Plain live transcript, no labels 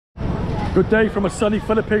Good day from a sunny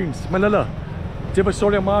Philippines, Manila,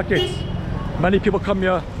 Divisoria market. Many people come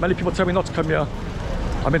here, many people tell me not to come here.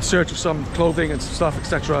 I'm in search of some clothing and stuff,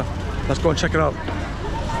 etc. Let's go and check it out.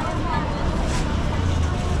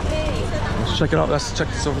 Let's check it out, let's check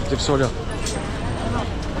this out, Divisoria.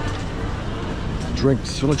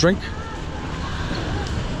 Drinks, you want a drink?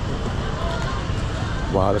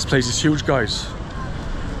 Wow, this place is huge, guys.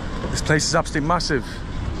 This place is absolutely massive.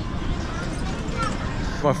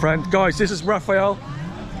 My friend, guys, this is Raphael.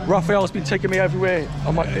 Raphael's been taking me everywhere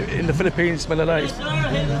in the Philippines, Manila.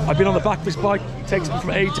 I've been on the back of his bike. He takes me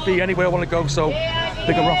from A to B anywhere I want to go. So,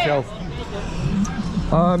 big up Raphael.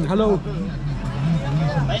 Hello.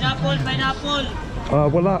 Pineapple.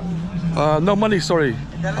 No money, sorry.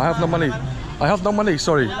 I have no money. I have no money,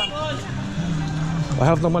 sorry. I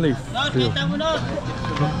have no money.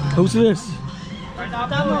 Who's this?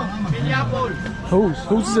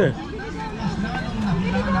 Who's this?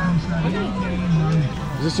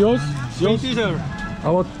 Is this yours? It's yours?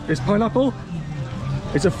 It's pineapple?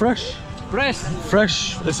 Is it fresh? Fresh.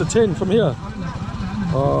 Fresh. It's a tin from here.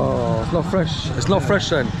 Oh, it's not fresh. It's not fresh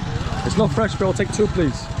then. It's not fresh, but I'll take two,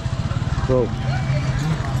 please. Bro.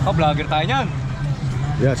 Oh, vlogger tayo niyan.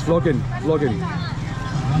 Yeah, it's vlogging.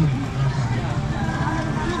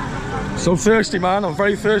 So thirsty, man. I'm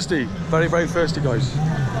very thirsty. Very, very thirsty, guys.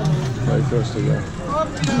 Very thirsty, yeah.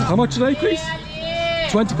 How much today, please?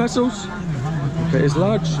 20 pesos? Okay, it's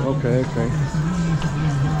large. Okay. Okay,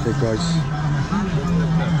 guys.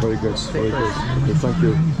 Very good. Okay, thank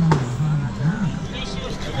you.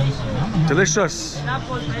 Delicious.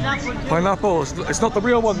 Pineapple. It's not the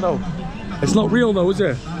real one, though. It's not real, though, is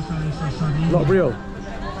it? Not real.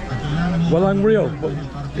 Well, I'm real, but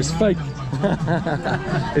it's fake.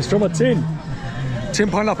 It's from a tin. Tin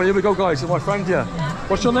pineapple. Here we go, guys. It's my friend here.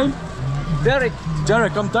 What's your name? Derek.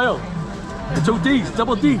 Derek. I'm Dale. The 2 D's,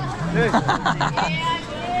 double D.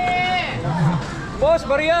 Boss,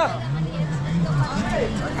 Maria.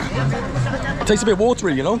 It tastes a bit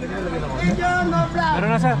watery, you know? Meron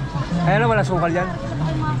na sir. Kaya lang wala sukal yan.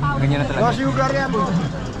 Ganyan na talaga.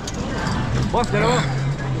 Boss, dalawa.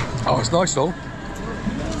 Oh, it's nice though.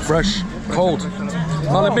 Fresh, cold.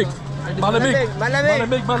 Malamig.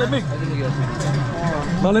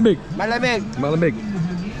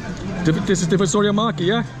 This is Divisoria market,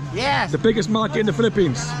 yeah? Yes. The biggest market in the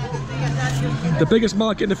Philippines. The biggest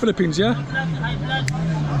market in the Philippines, yeah?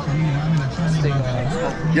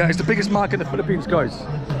 Yeah, it's the biggest market in the Philippines, guys.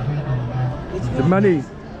 There are many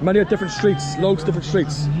different streets, loads of different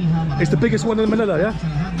streets. It's the biggest one in Manila, yeah?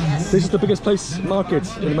 This is the biggest place market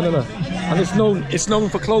in Manila. And it's known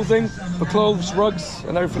for clothing, for clothes, rugs,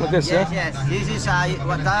 and everything like this, Yes, yeah? yes. This is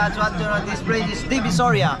this place is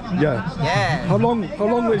Divisoria. Yeah. Yeah. How long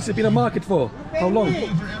has it been a market for? How long?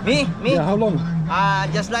 Me? Yeah, how long?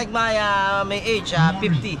 Just like my age,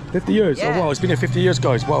 50. 50 years? Yeah. Oh wow, it's been here 50 years,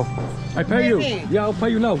 guys. Wow. I pay you. Really? Yeah, I'll pay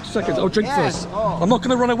you now. 2 seconds. I'll drink Yes. first. Oh. I'm not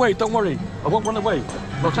going to run away. Don't worry. I won't run away.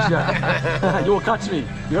 Not just yet. You will catch me.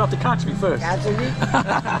 You have to catch me first. Catch me?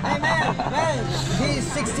 Hey man, he's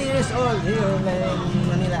 60 years old here in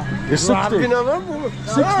Manila. You're 60. 60.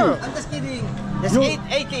 I'm just kidding. Just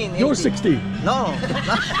 18. You're 60. No.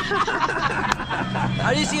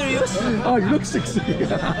 Are you serious? Oh, you look 60.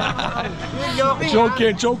 You're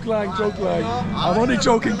joking. Joke lang. I'm only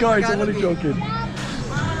joking, guys. I'm only joking.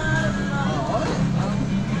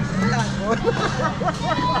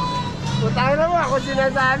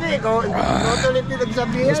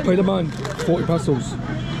 Let's pay the man 40 pesos.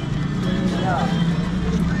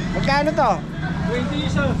 Magkano to? 20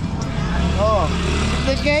 sir. Oh.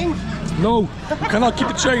 This game? No, can I keep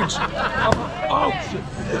the change?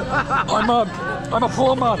 I'm a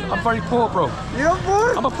poor man. I'm very poor, bro. You're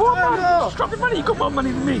poor? I'm a poor man. No. Just drop your money. You got more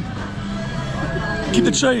money than me. Keep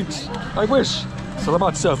the change. I wish.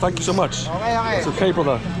 Salamat, sir. Thank you so much. Okay. It's okay,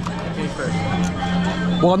 brother.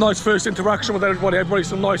 Well, a nice first interaction with everybody. Everybody's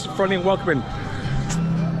so nice and friendly and welcoming.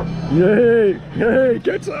 Yay,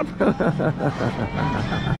 get up.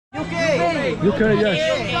 UK, yes.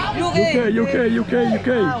 UK.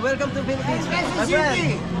 Welcome to Philippines, my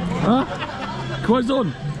friend. Huh?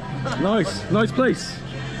 Quezon. Nice place.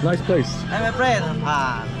 I'm a friend.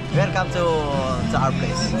 Welcome to our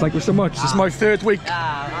place. Thank you so much. It's my 3rd week.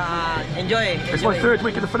 Enjoy. It's my 3rd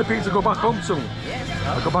week in the Philippines. I go back home soon.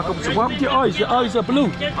 I go back home soon. What happened to your eyes? Your eyes are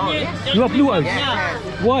blue. Oh, yes. You have blue eyes? Yes.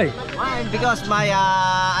 Why? Why? Because my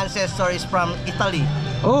ancestor is from Italy.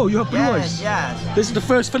 Oh, you have blue eyes? Yes. This is the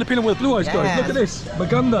first Filipino with blue eyes, guys. Yes. Look at this.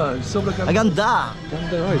 Maganda. It's so maganda. Maganda.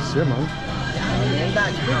 Maganda eyes, yeah, man. Maganda.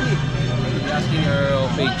 It's pretty. Asking your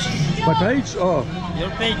page. My page? Oh, Your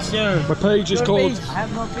page, sir. My page is called. I have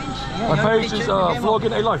no page. My page is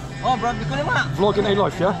Vlogging A Life. Oh, bro, di ko naman. Vlogging A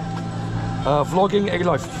Life, yeah? Vlogging A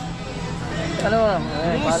Life. Ano?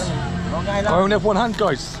 I only have one hand,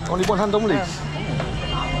 guys. Only one hand only.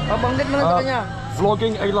 Pabanggit mo lang sa kanya.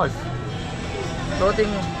 Vlogging A Life. Floating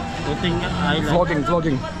island.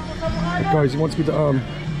 Vlogging. Guys, he wants me to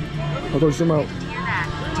I'll go zoom out.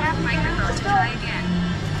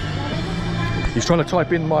 He's trying to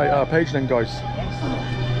type in my page name, guys.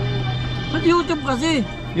 Ba't YouTube kasi?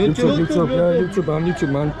 YouTube, yeah, YouTube,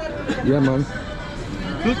 man. Yeah, man.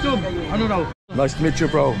 YouTube. Ano raw? Nice to meet you,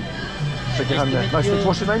 bro. Shake your hand there. Nice to meet you.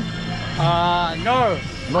 What's your name? No.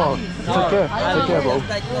 No. Take care, bro.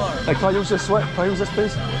 Hey, can I use this sweat? Can I use this,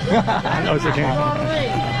 please? No, it's okay.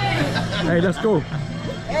 Hey, let's go.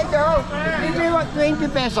 Hey Joe, you pay what, 20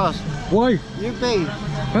 pesos? Why? You pay.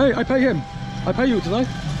 Hey, I pay him. I pay you tonight.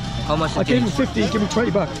 How much I gave him 50, give me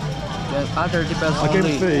 20 back. 30 pesos I gave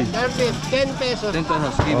him 30. 10 pesos. 10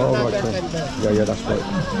 pesos. Oh, right. Yeah, that's right.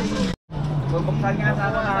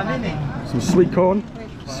 Some sweet corn.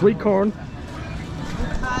 Sweet corn.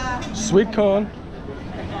 Sweet corn.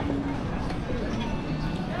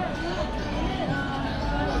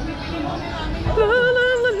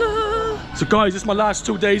 So guys, this is my last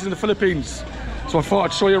 2 days in the Philippines. So I thought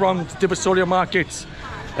I'd show you around Divisoria market.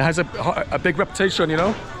 It has a big reputation, you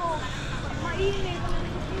know.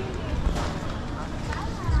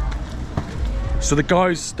 So the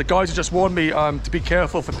guys have just warned me to be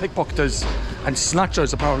careful for pickpocketers and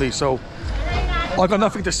snatchers apparently. So I've got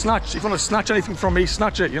nothing to snatch. If you want to snatch anything from me,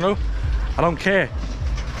 snatch it, you know. I don't care.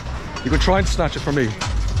 You can try and snatch it from me.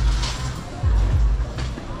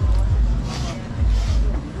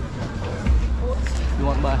 You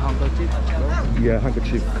want my handkerchief? Yeah,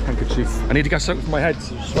 handkerchief. I need to get something for my head.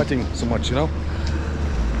 I'm sweating so much, you know.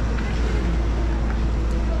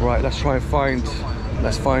 Right, let's try and find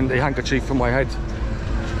a handkerchief for my head.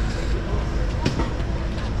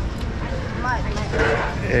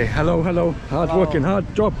 Hey, hello. Hard working, hard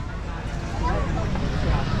job.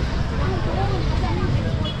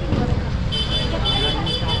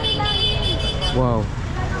 Wow.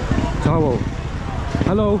 Towel.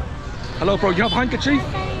 Hello, bro. You have handkerchief?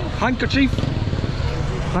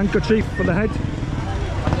 Handkerchief for the head?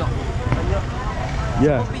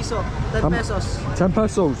 Yeah. 10 pesos. 10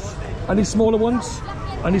 pesos. Any smaller ones?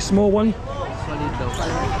 Any small one? Solid daw.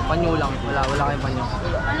 Panyo lang. Wala kayong panyo.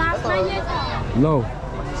 No.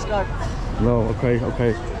 Discard. No, okay.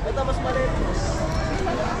 Ito mas maliit.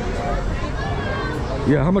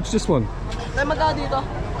 Yeah, how much is this one? Tayo magkano dito?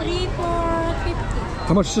 3 for 50.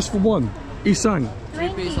 How much is this for one? Isang? 3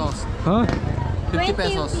 pesos. Huh? 50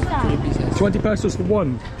 pesos. 3 pieces. 20 pesos for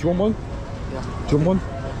one. Do you want one? Yeah. Do you want one?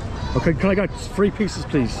 Okay, can I get 3 pieces,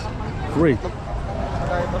 please? 3.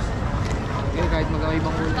 Okay, kahit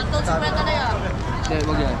magkakaibang kulay. Katong sumenta na yan. Hindi,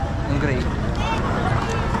 wag yan. Yung gray.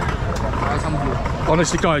 Some blue.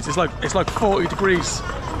 Honestly, guys, it's like 40 degrees.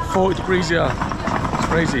 40 degrees here. It's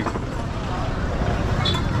crazy.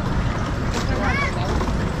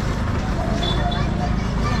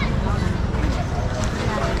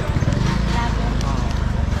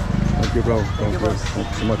 Thank you, bro. Thank you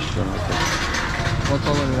so much. What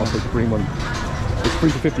color I'll take the green one. It's 3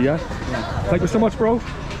 for 50, yeah? Thank you so much, bro.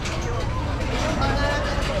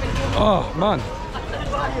 Oh, man.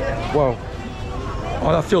 Wow.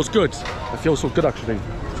 Oh, that feels good. It feels so good, actually.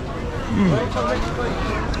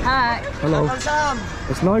 Hi. Hello.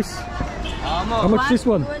 That's nice. How much is this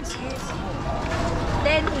one? 10.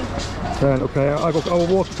 10, okay. I will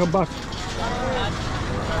walk and come back.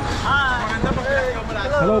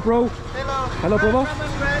 Hello, bro. Hello, brother.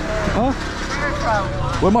 Huh?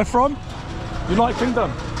 Where am I from? United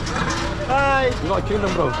Kingdom. Hi. United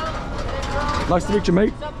Kingdom, bro. Nice to meet you,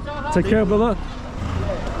 mate. Take care, brother.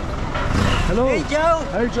 Hello. Hey Joe.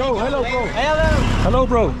 Hey, Joe. Hello, bro. Hello. Hello,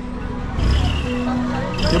 bro.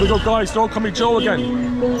 Here we go, guys. Don't call me Joe again.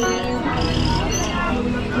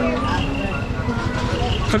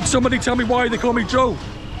 Can somebody tell me why they call me Joe?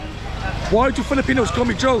 Why do Filipinos call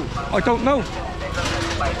me Joe? I don't know.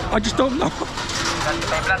 I just don't know.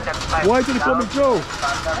 Why do they call me Joe?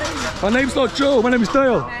 My name's not Joe. My name's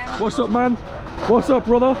Dale. What's up, man? What's up,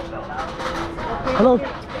 brother? Hello.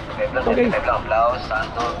 Okay.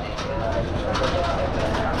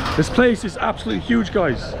 This place is absolutely huge,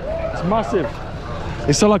 guys. It's massive.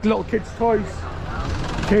 They sell like little kids' toys,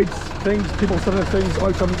 kids, things, people selling things,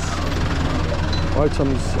 items. I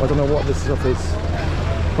don't know what this stuff is.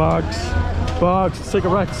 Bags,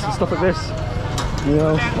 cigarettes and stuff like this. You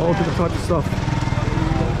know, all different types of stuff.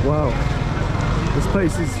 Wow. This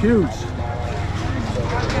place is huge.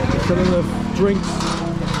 Selling of drinks,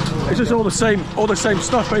 It's just all the same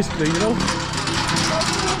stuff basically, you know?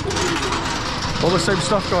 All the same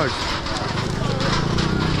stuff, guys.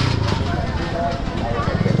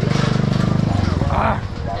 Ah,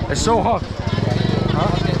 it's so hot.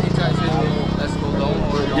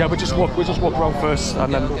 Yeah, we'll just walk around first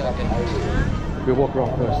and then we'll walk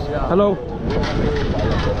around first. Hello.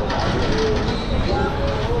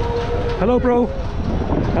 Hello, bro.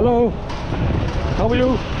 Hello. How are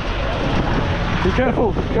you? Be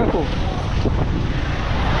careful, be careful.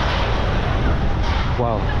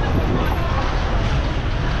 Wow.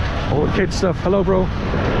 All the kid stuff. Hello, bro.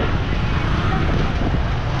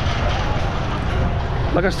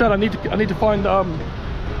 Like I said, I need to find a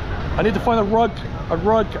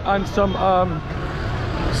rug and some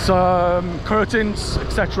curtains,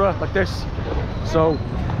 etc. like this. So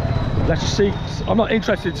let's just see. I'm not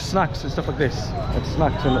interested in snacks and stuff like this, like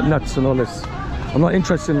snacks and nuts and all this. I'm not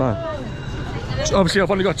interested in that. Obviously, I've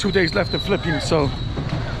only got 2 days left in Philippines, so.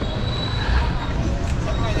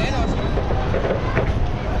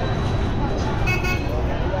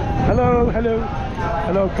 Hello, hello,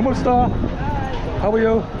 hello. Kamusta? How are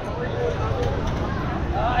you?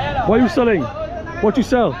 What are you selling? What you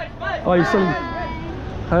sell? Oh, you selling?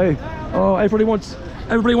 Hey. Oh, everybody wants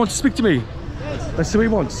to speak to me. Let's see what he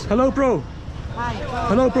wants. Hello, bro. Hi.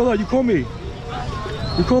 Hello, brother. You call me.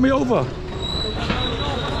 You call me over.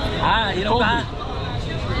 Ah, you know that?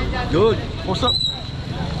 Good. What's up?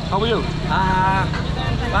 How are you?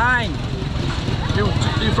 Fine.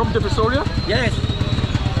 You from Divisoria? Yes.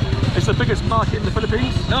 It's the biggest market in the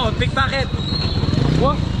Philippines. No, pickpocket.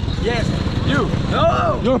 What? Yes. You?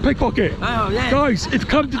 No. You're a pickpocket. Oh, yes. Guys, if you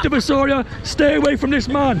come to Divisoria, stay away from this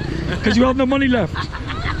man, because you have no money left.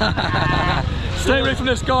 Stay away from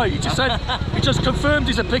this guy. He just confirmed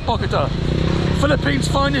he's a pickpocketer. Philippines'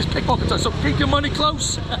 finest pickpocketer. So keep your money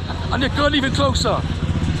close, and your gun even closer.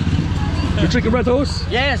 You drink a Red Horse?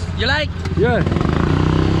 Yes. You like? Yeah.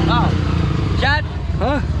 Oh. Shot?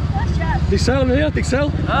 Huh? They sell here? They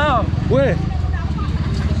sell? Oh. Where?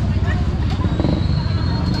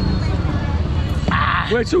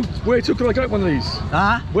 Where to can I get one of these?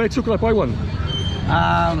 Huh? Where to can I buy one?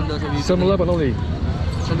 7-Eleven only.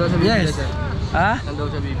 Yes. Huh?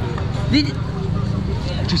 Did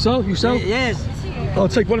Do you sell? You sell? Yes. I'll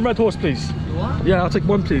take one Red Horse, please. You want? Yeah, I'll take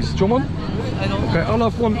one, please. Do you want one? Okay, I'll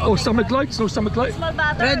have one. Oh, stomach lights? No stomach light?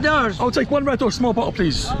 Red doors. I'll take one Red Horse, small bottle,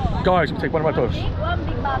 please. Guys, we'll take one Red Horse. One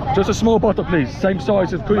big bottle. Just a small bottle, please. Same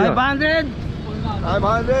size as Kuya. 500.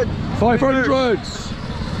 500.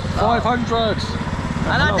 500.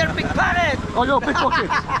 Another pickpocket. Oh, you're a pickpocket.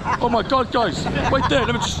 Oh my God, guys. Wait there.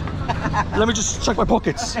 Let me just check my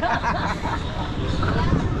pockets.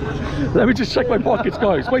 Let me just check my pockets,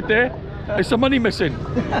 guys. Wait there. There's some money missing.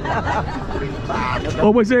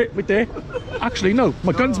 Oh, was it? Wait there. Actually, no.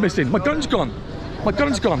 My gun's missing. My gun's gone. My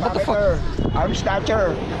gun's gone. What the fuck? I'm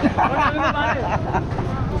stature.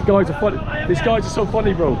 These guys are funny. These guys are so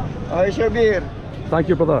funny, bro. Oh, it's your beer. Thank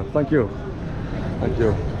you, brother. Thank you. Thank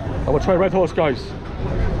you. I will try Red Horse, guys.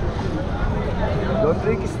 Don't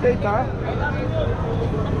drink straight, huh?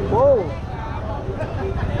 Whoa.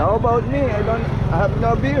 How about me? I have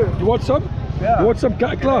no beer. You want some? Yeah. You want some?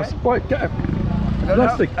 Get a glass. Right, get a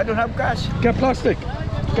plastic. I don't have cash. Get plastic.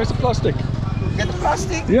 Get some plastic. Get the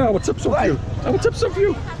plastic. Yeah, I will tip some for you. I will tip some for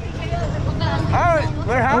you.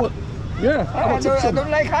 We're half. Yeah, I will tip I some.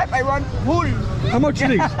 don't like half. I want full. How much are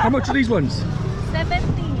these? How much are these ones?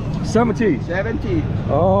 70. 70. 70.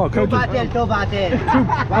 Oh, can I do? Two bottle.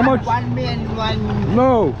 How much? One me and one.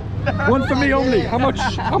 No. One for me only. How much?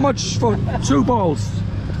 How much for 2 balls?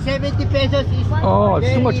 70 pesos is. Oh,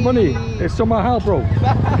 it's too much money. It's so mahal, bro.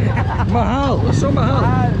 Mahal. It's so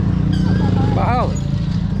mahal. Mahal.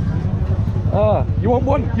 You want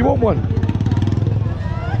one? You want one?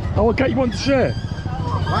 I will get you one to share.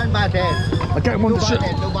 One bottle. I'll get one to share.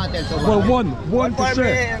 Two bottle. Well, one to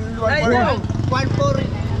share. One for.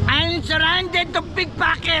 I'm surrounded to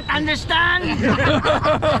pickpocket. Understand?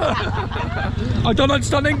 I don't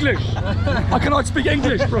understand English. I cannot speak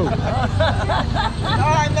English, bro. No,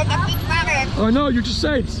 I'm not a pickpocket. I know, you just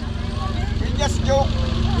said. You just joke.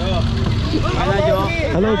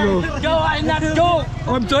 Hello, bro. Joe, I'm not Joe.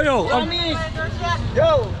 I'm Dale.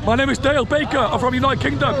 Yo, My name is Dale Baker. I'm from the United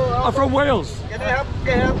Kingdom. I'm from Wales. can I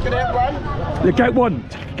have one? You get one.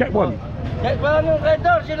 Get one. Get one red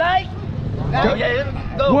doors, you like?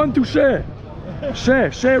 Go. One to share.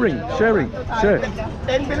 Sharing. Share.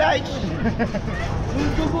 10 village.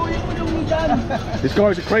 These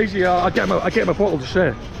guys are crazy. I get him a bottle to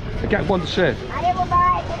share. I get one to share. Ayaw mo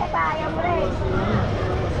ba? Ito na pa. Ayaw mo rin.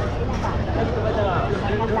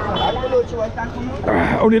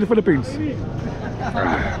 Only in the Philippines.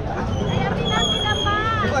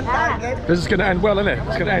 This is gonna end well, isn't it?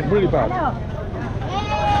 It's gonna end really bad.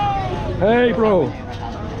 Hey, bro.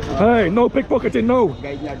 Hey, no pickpocketing, no.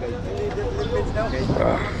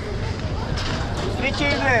 Street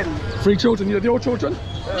children. Free children, you're your children?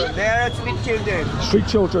 They are street children. Street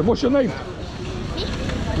children. What's your name?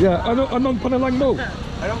 Yeah, anong panalang mo?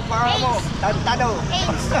 Anong pangalan mo? Tantado.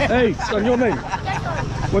 Hey, and your name?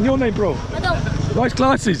 What's your name, bro? Nice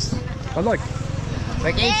glasses. I like.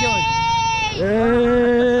 Vacation.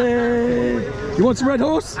 Hey. You want some red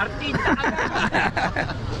horse?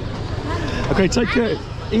 Okay, take care.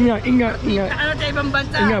 Ingat.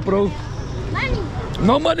 Ingat, bro.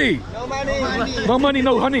 No money. No money. No money,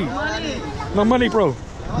 no honey. No money, bro.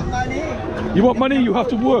 No money. You want money? You have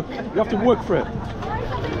to work. You have to work for it.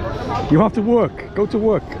 You have to work. Go to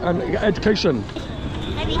work and get education.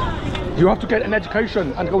 You have to get an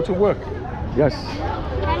education and go to work. Yes.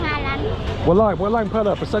 Walang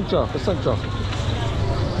pala, pasensya.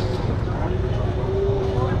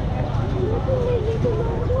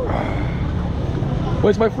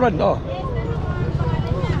 Where's my friend? Oh.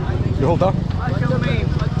 You hold that? What's your name?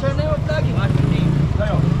 What's your name of vlogging? What's your name?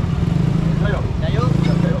 Dayo.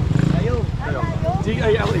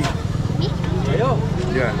 D-A-L-E. Dayo.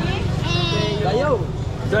 Yeah.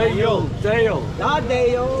 Dayo. Dale. Ah,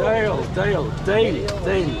 Dayo. Dale.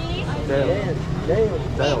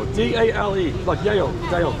 D-A-L-E. Like Yale.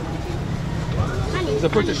 Dale. It's a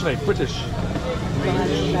British name. British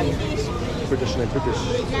name.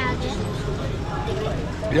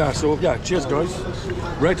 Yeah, so yeah, cheers guys.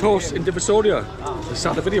 Red Horse in Divisoria. Let's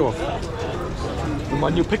start the video off. With my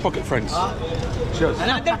new pickpocket friends. Cheers.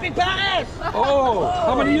 Another pickpocket. Oh,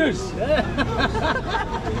 how many years?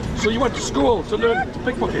 So you went to school to learn to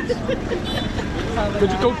pickpocket?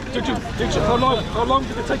 Did you? How long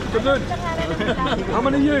did it take you to learn? How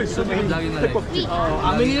many years have you been pickpocketing?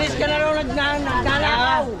 How many years ka na raw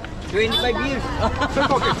nagdalaw? 25 years.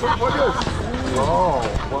 Pickpocket, 25 years? Oh,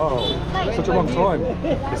 wow. Such a long time.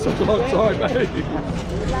 It's such a long time, eh?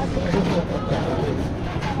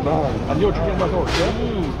 Man, and you're drinking my horse,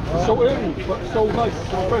 yeah? So early, but so nice.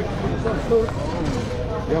 So great.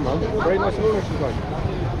 Yeah, man. Very nice information, guys.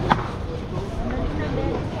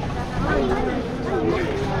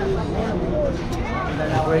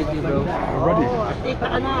 Ready, bro. Ready.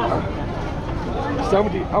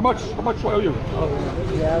 70. How much I owe you?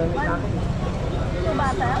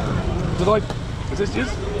 Did I? Is this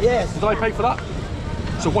yours? Yes. Did I pay for that?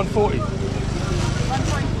 So 140.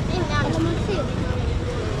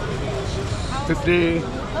 50.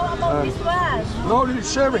 No,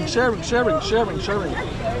 it's sharing.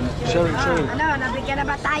 Nabigyan na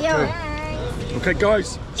ba tayo? Okay,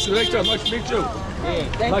 guys. See you later. Nice to meet you.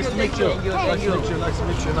 Nice to meet you. Nice to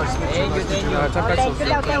meet you. 10 pesos.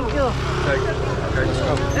 Thank you. Okay, let's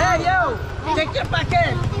go. Hey, yo! Check your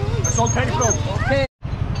pocket! It's okay, bro. Okay.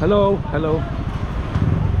 Hello.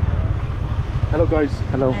 Hello, guys.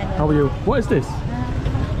 Hello. How are you? What is this?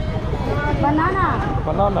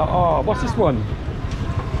 Banana. Oh, what's this one?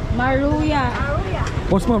 Maruya.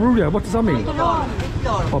 What's maruya? What does that mean?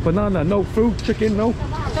 Oh, banana. No food. Chicken. No.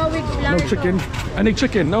 No chicken. Any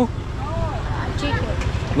chicken? No. Chicken.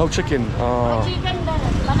 No chicken. Chicken.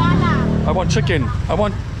 Banana. I want chicken. I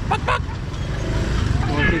want.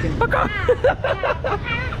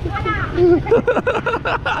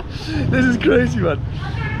 This is crazy, man.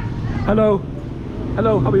 Hello,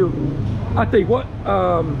 how are you? Ate, what?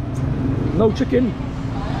 No chicken?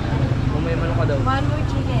 One more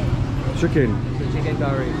chicken. Chicken. Chicken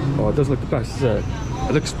curry. Oh, it doesn't look the best, is it?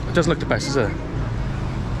 It doesn't look the best, is it?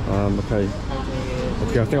 Okay.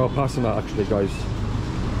 Okay, I think I'll pass on that actually, guys.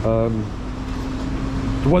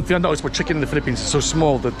 The one thing I noticed with chicken in the Philippines is so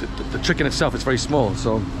small that the chicken itself is very small.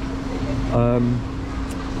 So,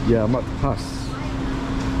 yeah, I might have to pass.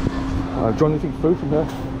 Do you want anything food from here?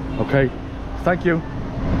 Okay, thank you.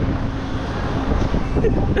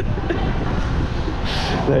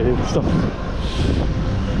 There it is, stop.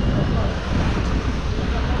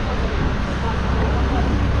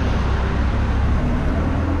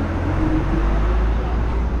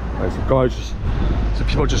 Right, so guys, so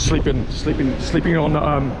people just sleeping on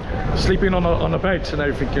the bed and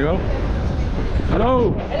everything, you know.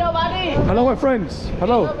 Hello. Hello, buddy. Hello, my friends.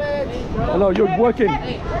 Hello. Hello, you're working.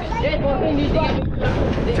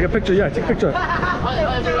 Take a picture, yeah, take a picture.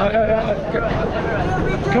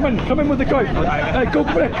 Come in with the guy. Hey, go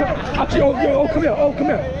come here. Actually, come here.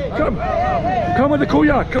 Come with the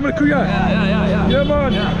kuya. Yeah. Yeah,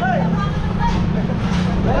 man.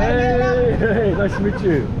 Hey, nice to meet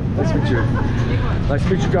you. Nice to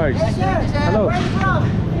meet you guys. Hello. Where are you from?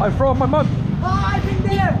 I'm from my mum. Oh, I've been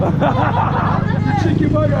there. Cheeky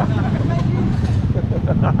bugger.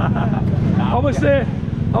 I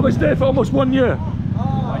was there for almost 1 year.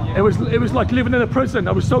 Oh, It was like living in a prison.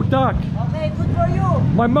 I was so dark. okay, good for you.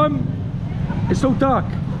 My mum is so dark.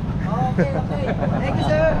 Okay, okay. Thank you,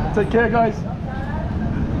 sir. Take care, guys.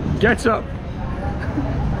 Get up.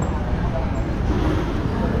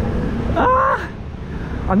 Ah!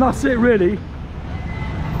 And that's it, really.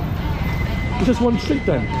 There's just one street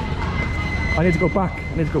then. I need to go back.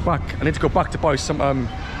 I need to go back. I need to go back to buy some.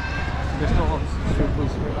 There's no street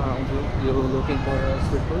foods. You're looking for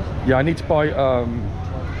street foods? Yeah, I need to buy a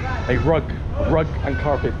rug and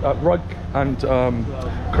carpet, rug and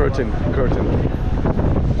curtain.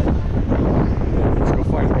 Let's go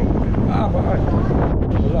find bro.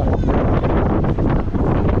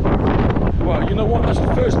 Well, you know what? That's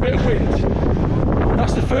the first bit of wind.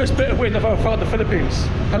 That's the first bit of wind I've ever found in the Philippines.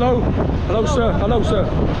 Hello? Hello, sir. Hello, sir.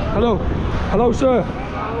 Hello. Hello, sir.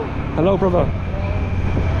 Hello, brother.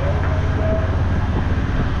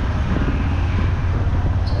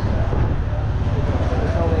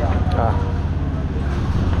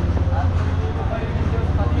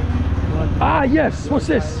 Ah, yes. What's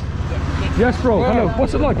this? Yes, bro. Hello.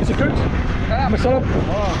 What's it like? Is it good? Masarap?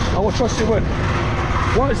 I will trust your word.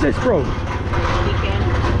 What is this, bro?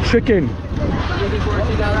 Chicken.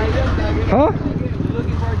 Huh?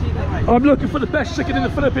 I'm looking for the best chicken in the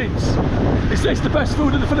Philippines. Is this the best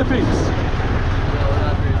food in the Philippines?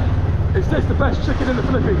 Is this the best chicken in the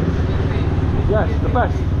Philippines? Yes, the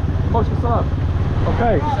best. Most masarap.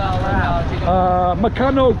 Okay.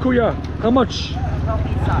 Makano, kuya? How much?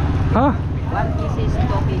 Huh?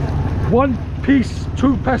 1 piece,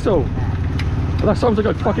 2 peso. Well, that sounds like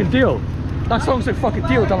a fucking deal. That sounds like a fucking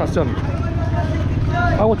deal, Danason.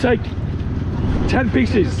 I will take 10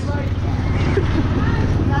 pieces.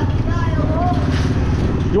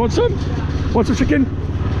 You want some? Want some chicken?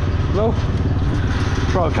 No?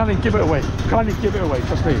 Bro, I can't even give it away. Can't even give it away,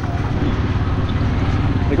 trust me.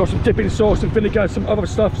 They got some dipping sauce, some vinegar, some other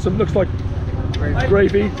stuff, some looks like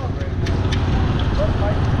gravy.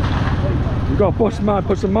 You got a bus man,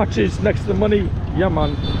 put some matches next to the money. Yeah,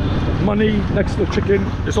 man. Money next to the chicken.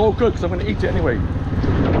 It's all good because I'm going to eat it anyway.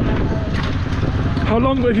 How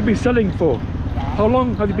long have you been selling for? How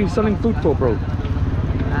long have you been selling food for, bro?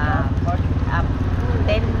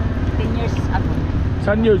 10 years ago.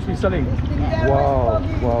 10 years been selling. Wow,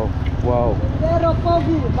 wow, wow. Pero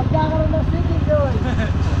Pogi, magkakaroon ng city doon.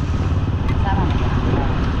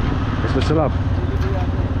 It's masarap.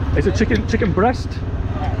 It's a chicken breast.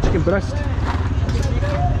 Chicken breast.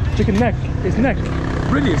 Chicken neck. It's neck.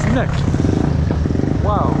 Really, it's neck.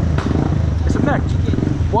 Wow. It's a neck.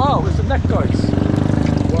 Wow, it's a neck, guys.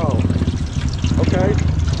 Wow. Okay.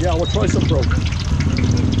 Yeah, we'll try some, bro.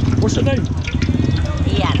 What's your name?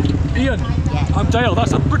 Ian. Ian. Yes. I'm Dale.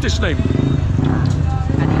 That's a British name.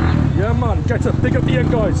 Yeah, man. Get up. Big up Ian,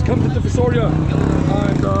 guys. Come to Divisoria.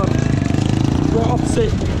 And right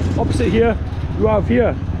opposite here, you have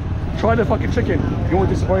here. Try the fucking chicken. You won't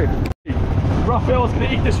be disappointed. Raphael's gonna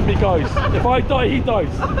eat this with me, guys. If I die, he dies.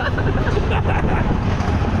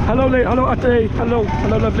 Hello, hello, Ate. Hello,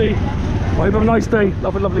 hello, lovely. I hope you have a nice day.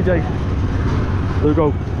 Have a lovely day. There we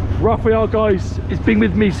go. Raphael, guys, has been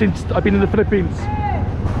with me since I've been in the Philippines.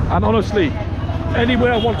 And honestly,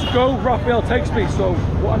 anywhere I want to go, Raphael takes me. So,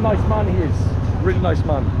 what a nice man he is. Really nice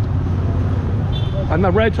man. And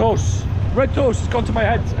the red horse. Red horse has gone to my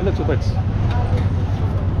head a little bit.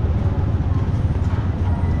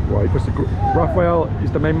 Right, Raphael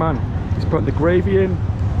is the main man. He's putting the gravy in.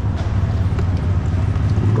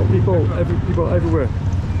 Got people everywhere.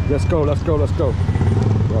 Let's go, let's go, let's go.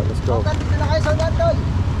 Right, let's go.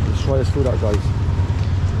 Let's try this food out, guys.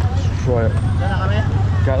 Let's try it.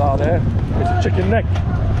 Get out of there. It's a chicken neck.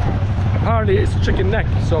 Apparently it's a chicken neck,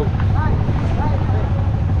 so.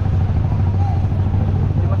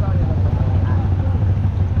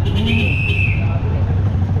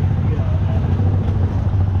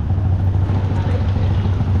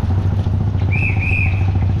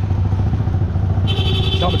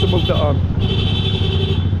 Tell me to move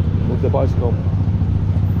the bicycle.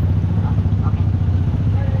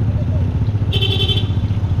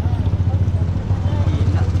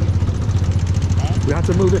 We had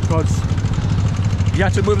to move it because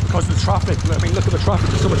of the traffic. I mean, look at the traffic.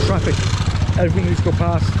 There's so much traffic. Everything needs to go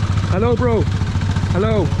past. Hello, bro.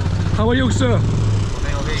 Hello. How are you, sir?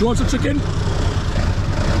 Do you want some chicken?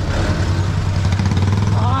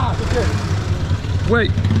 Ah, okay.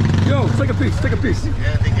 Wait. Yo, take a piece. Take a piece.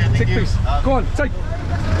 Yeah, take a piece. Go on, take.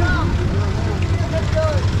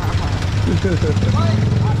 May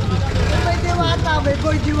diwata, may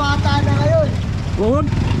boy diwata na ngayon. Go on.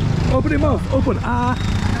 Open your mouth. Open. Ah.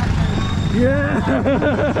 Yeah.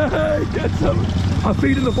 Get some. I'm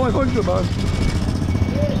feeding the 500, man.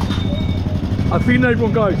 I'm feeding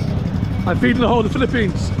everyone, guys. I'm feeding the whole of the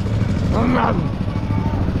Philippines. Oh, man.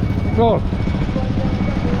 God.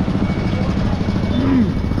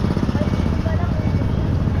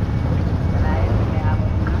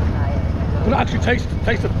 Can I actually taste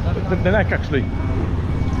the neck, actually?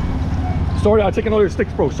 Sorry, I'm taking all your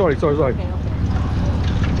sticks, bro. Sorry.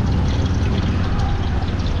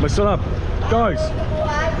 Listen up, guys.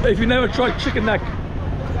 If you never tried chicken neck,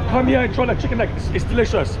 come here and try that chicken neck. It's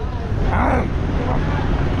delicious.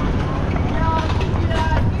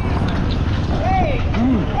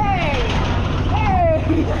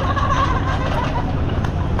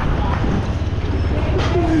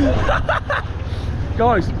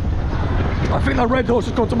 Guys, I think that red horse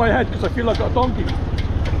has gone to my head because I feel like a donkey.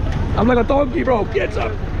 I'm like a donkey, bro. Get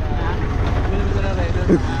up.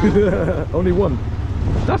 Only one.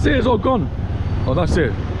 That's it, it's all gone. Oh, that's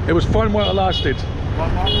it. It was fine while it lasted.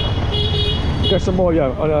 Get some more,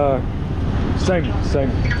 yeah. Same.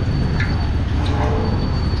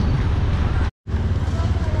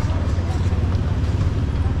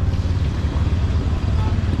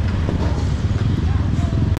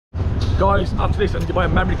 Guys, after this, I need to buy a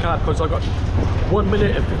memory card because I got 1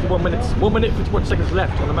 minute and 51 minutes. 1 minute, 51 seconds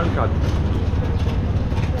left on the memory card.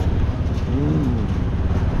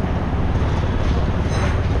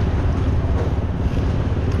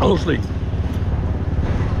 Honestly,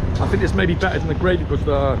 I think this may be better than the gravy because it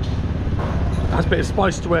has a bit of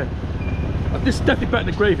spice to it. This is definitely better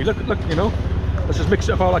than the gravy. Look, you know. Let's just mix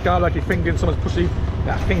it up all like your finger in someone's pussy.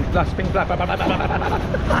 That thing, last thing, blah, blah, blah, blah, blah, blah, blah.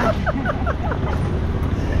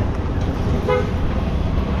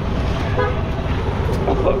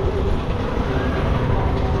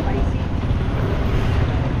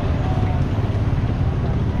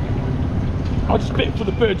 I'll just bit it through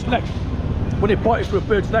the bird's neck. When they bite it through a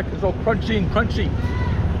bird's neck, it's all crunchy and crunchy.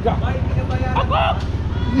 Yeah.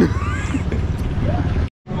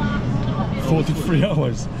 43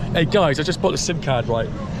 hours. Hey guys, I just bought the SIM card, right?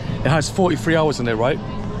 It has 43 hours in there, right?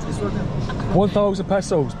 1,000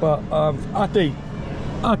 pesos, but Ate,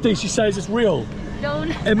 she says it's real.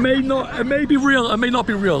 It may be real, it may not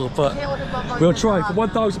be real, but we'll try for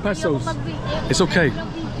 1,000 pesos. It's okay.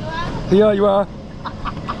 Here you are.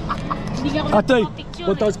 Ate,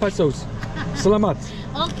 1,000 pesos. Salamat.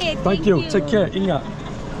 Okay, thank you. Take care. Ingat.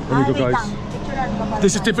 There we go, guys.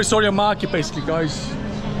 This is Divisoria market, basically, guys.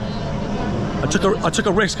 I took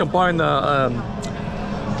a risk on buying the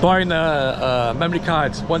memory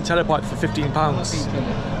card, 1 terabyte for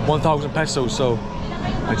 £15, 1,000 pesos. So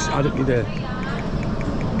I just added me there.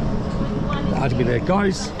 Added me there,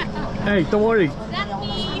 guys. Hey, don't worry.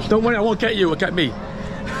 Don't worry. I won't get you. It'll get me.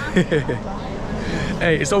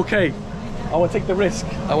 Hey, it's okay. I will take the risk.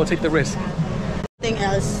 I will take the risk. Anything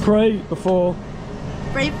else? Pray before.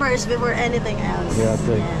 Pray first before anything else. Yeah, I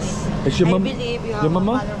think. Yes. Is your mom? I believe you have Your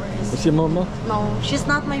mama? followers. Is your mama? No, she's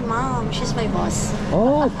not my mom. She's my boss.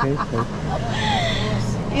 Oh, okay.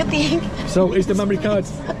 You think? So is the memory card?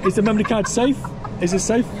 Is the memory card safe? Is it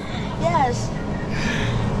safe? Yes.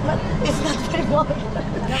 But it's not my mother.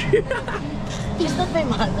 She's not my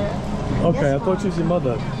mother. Okay, Yes, I thought she was your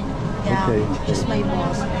mother. Yeah, Okay. she's my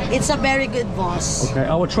boss. It's a very good boss. Okay,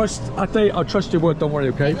 I will trust. I'll trust your word. Don't worry.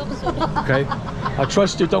 Okay. Okay. I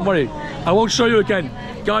trust you. Don't worry. I won't show you again,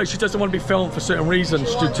 guys. She doesn't want to be filmed for certain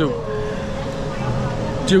reasons due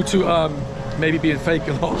to maybe being fake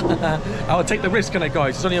and all. I will take the risk on it,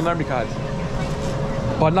 guys. It's only a memory card.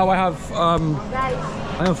 But now I have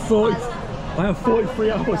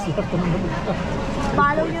 43 hours left on the memory card.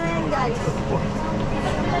 Follow nyo yan, guys.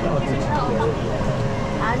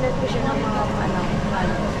 Ano ko siya ng mga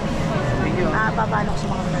babalo ko sa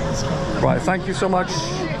mga friends ko. Right, thank you so much.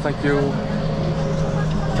 Thank you.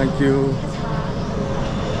 Thank you.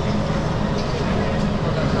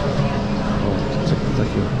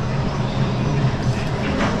 Thank you.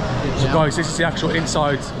 So guys, this is the actual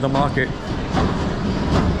inside of the market.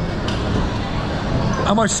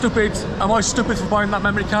 Am I stupid? Am I stupid for buying that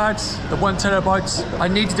memory card? The 1 terabyte? I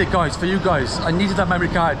needed it, guys, for you guys. I needed that memory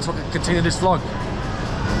card so I could continue this vlog.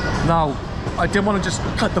 Now, I didn't want to just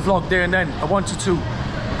cut the vlog there and then. I wanted to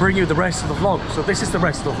bring you the rest of the vlog. So this is the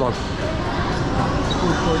rest of the vlog.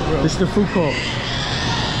 This is the food court.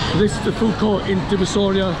 This is the food court in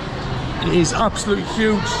Divisoria. It is absolutely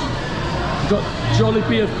huge. You've got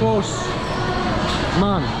Jollibee, of course.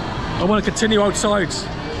 Man, I want to continue outside.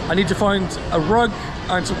 I need to find a rug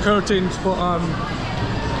and some curtains for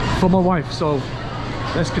my wife. So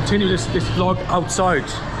let's continue this vlog outside.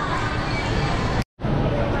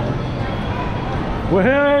 Well,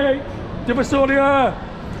 hey, Divisoria!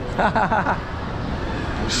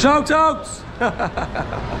 Shout out!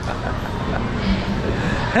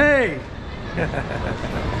 Hey!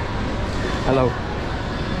 Hello.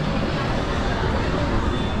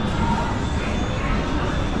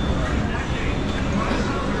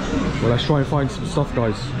 Well, let's try and find some stuff,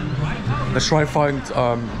 guys. Let's try and find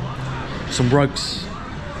some rugs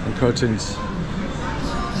and curtains.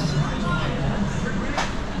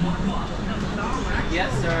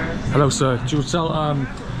 Yes, sir. Hello, sir. Do you sell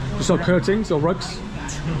curtains or rugs?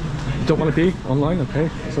 You don't want to be online? Okay,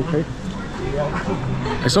 it's okay.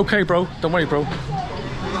 It's okay, bro. Don't worry, bro.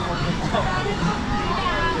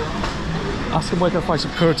 Ask him where to find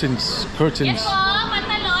some curtains. Curtains.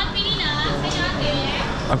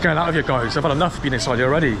 I'm getting out of here, guys. I've had enough being inside here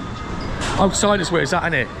already. Outside is where it's at,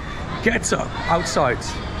 innit? Get up outside.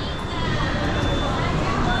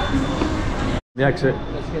 The exit.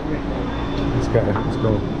 Let's get it. Let's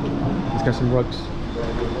go. Let's get some rugs.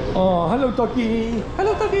 Oh, hello, doggy.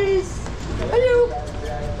 Hello, doggies. Hello.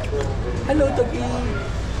 Hello, doggy.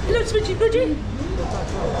 Hello, Switchy Budgie.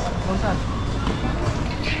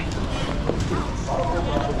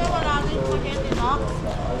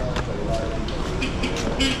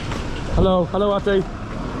 Hello, hello, Ate.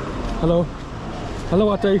 Hello.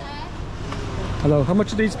 Hello, Ate. Hello. How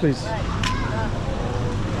much are these, please?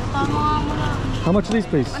 How much are these,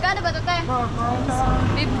 please?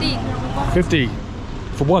 50. 50.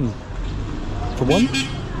 For one? For one?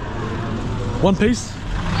 One piece?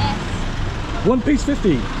 Yes. One piece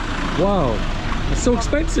 50. Wow. That's so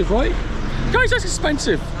expensive, right? Guys, that's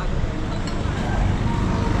expensive.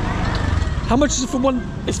 How much is it for one?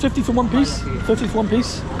 It's 50 for one piece? 50 for one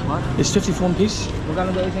piece? What? It's 50 for one piece?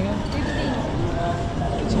 Magkano ba isa nga?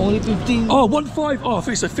 15. It's only 15. Oh, 1.5. Oh, I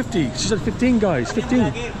thought you said 50. She said 15, guys.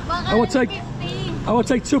 15. I will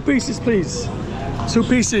take 2 pieces, please. 2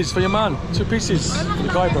 pieces for your man. 2 pieces for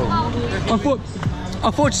the guy, bro.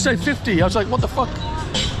 I thought you said 50. I was like, what the fuck?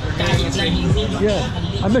 Yeah.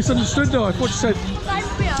 I misunderstood though. I thought you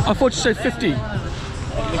said 50.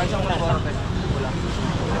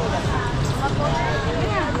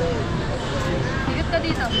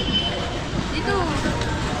 Dito. Dito.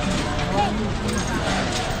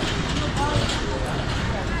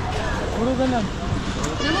 Puro ganun.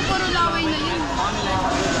 Naman puro laway na yun.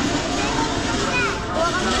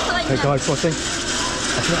 Hey guys, so I think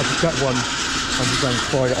I should get one and just go and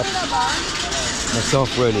fry it up myself,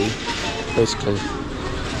 really, basically.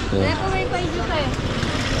 Yeah.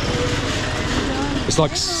 It's like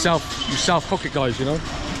you self-cook it, guys, you know?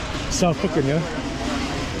 Self-cooking, yeah?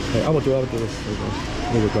 Hey, I will do this.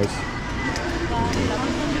 There we go, guys.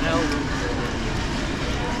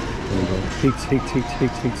 There we go. Heat.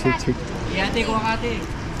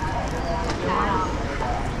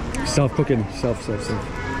 Self-cooking, self.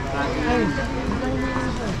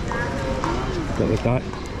 Got like that.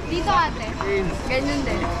 Dito ate. Ganyan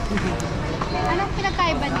din. Anong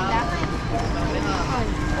pinagkaiba nila?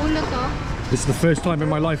 Uno to? This is the first time in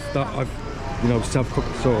my life that I've,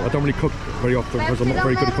 self-cooked. So I don't really cook very often because I'm not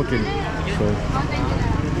very good at cooking. So.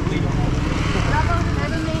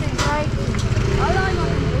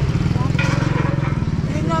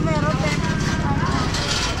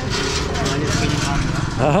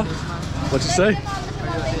 What'd you say?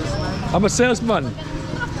 I'm a salesman.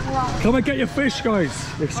 Come and get your fish, guys.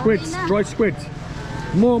 The squids, dried squid.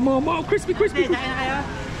 More. Crispy. Crispy. Yeah.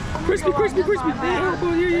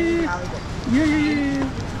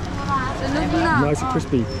 Nice and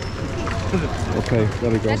crispy. Okay,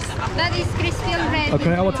 there we go. That is crispy already.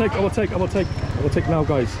 Okay, I will take now,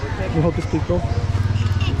 guys. Can you hold this, please, bro? I'll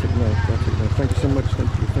take now. Thank you so much.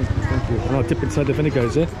 Thank you. And I'll dip inside the vinegar,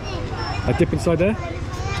 is it? I dip inside there.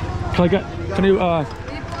 Can you,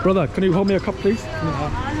 brother? Can you hold me a cup, please?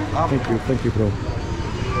 Thank you, bro.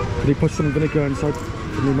 Can you put some vinegar inside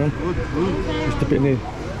for me, man? Just dip it in here.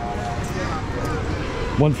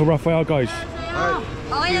 One for Raphael, guys.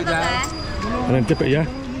 Okay na ba? And then dip it, yeah?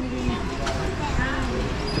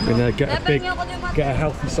 Dip in there, get a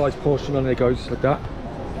healthy sized portion on there, goes like that.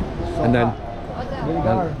 And then.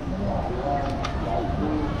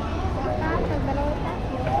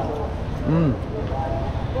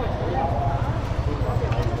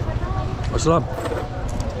 What's up?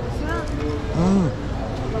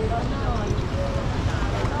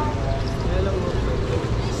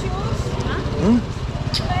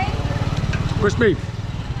 Crispy.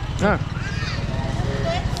 Yeah.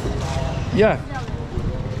 Yeah.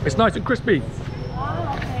 It's nice and crispy.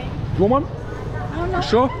 You want one? You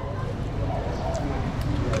sure?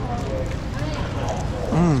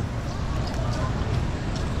 Not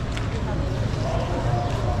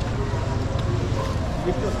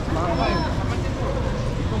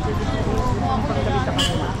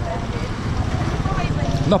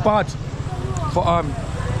bad for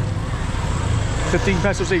 15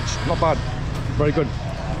 pesos each. Not bad. Very good.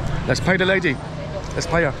 Let's pay the lady. Let's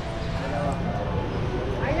pay her.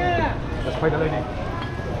 Let's pay the lady.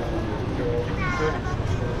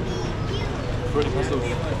 30 pesos.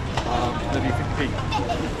 Maybe 50p.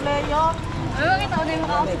 Kita udah yung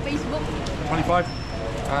sa Facebook. 25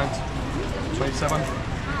 and 27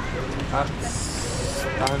 and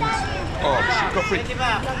oh, she got free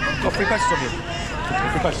pesos on you.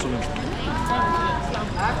 Free pesos on you.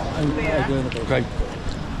 Okay.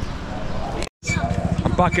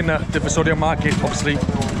 I'm back in the Divisoria market, obviously.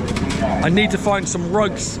 I need to find some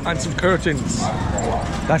rugs and some curtains.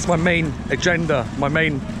 That's my main agenda, my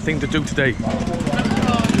main thing to do today.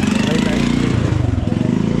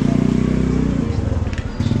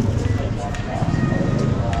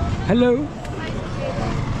 Hello.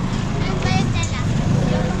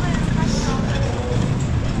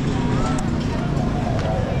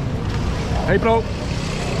 Hey, bro.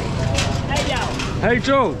 Hey, Joe. Hey,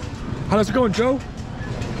 Joe. How's it going, Joe?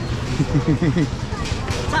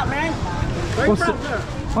 What's up, man? Where are you from, sir?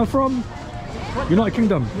 I'm from United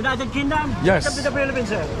Kingdom. United Kingdom? Yes. Welcome to the Philippines,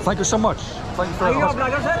 sir. Thank you so much. Thank you for Are you a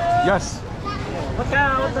vlogger, sir? Yes. What's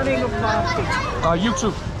the name of page?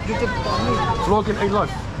 YouTube. YouTube. Vlogging a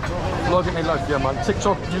life. Vlogging a life, yeah, man.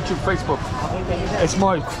 TikTok, YouTube, Facebook. It's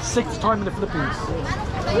my 6th time in the Philippines.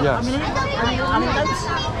 Yes. How many times?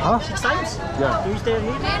 Huh? 6 times? Yeah. Do you stay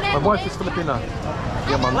here? My wife is Filipina.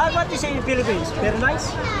 Yeah, man. What do you say in Philippines? Very nice?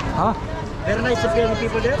 Huh? Very nice to Filipino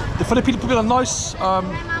people there? The Filipino people are nice,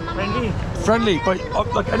 Friendly? but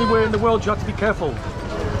like anywhere in the world, you have to be careful.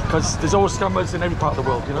 Because there's always scammers in every part of the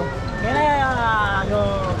world, you know? Can I,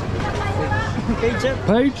 your page, sir?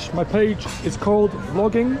 Page? My page is called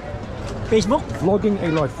Vlogging. Facebook? Vlogging a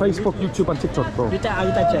life. Facebook, YouTube, and TikTok, bro. You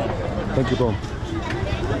type, sir. Thank you, bro.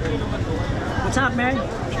 What's up, man?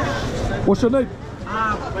 What's your name?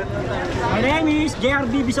 My name is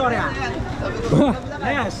Divisoria.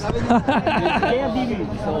 Yes. JRDB.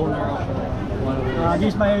 So,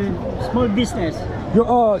 this is my small business.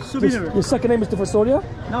 Your Souvenir. your second name is Divisoria?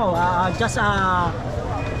 No, just a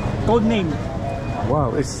code name.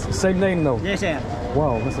 Wow, it's the same name though. Yes, sir.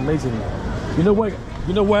 Wow, that's amazing. You know where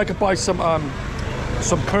I could buy some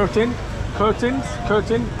curtain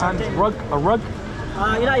and a rug?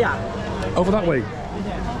 Yeah. Over that way.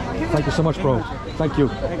 Thank you so much, bro. Thank you.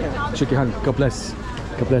 Shake your hand. God bless.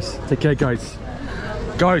 God bless. Take care, guys.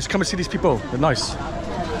 Guys, come and see these people. They're nice.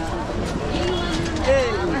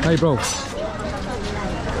 Hey, bro.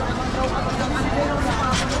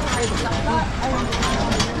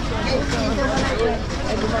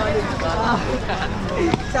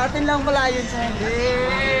 Sa atin lang pala yun, sir.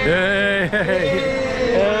 Hey.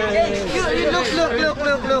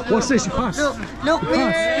 Look. What's this? Pass. Look,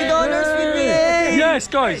 with honors with me. Yes,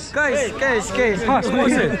 guys. Guys. Pass.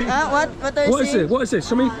 What is it? What are you saying? What is it?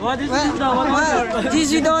 Show me.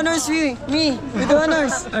 This with honors me. With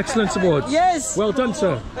honors. Excellence Awards. Yes. Well done,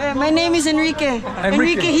 sir. My name is Enrique.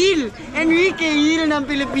 Enrique Hill. Enrique Hill ng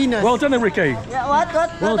Pilipinas. Well done, Enrique. Yeah, what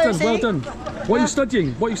Well are you done. saying? Well done. What are you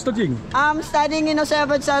studying? I'm studying in José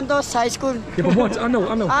Santos High School. Yeah, but what? I know.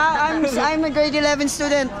 I'm a grade 11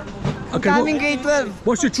 student. Okay, Coming grade 12.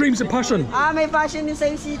 What's your dreams and passion? My passion is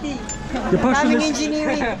Save City. Your passion Coming is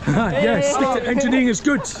engineering. yes. Stick to engineering is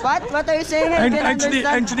good. What are you saying? I can't understand.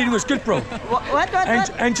 Engineering is good, bro. What?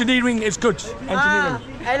 Engineering is good. Engineering.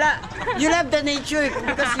 You love the nature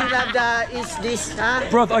because you love this, huh?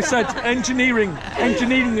 Bro, I said engineering.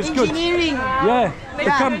 Engineering is good. Engineering. Yeah.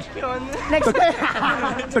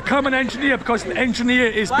 Become an engineer because an engineer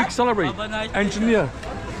is big salary.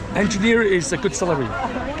 Engineer is a good salary.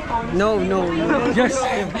 No. Yes.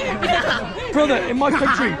 Brother, in my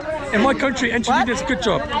country, engineering is a good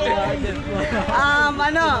job.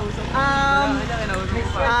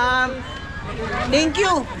 Thank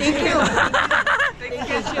you.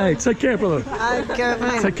 Hey, take care, brother.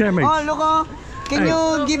 Take care, mate. Oh, look, can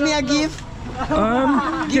you give me a gift?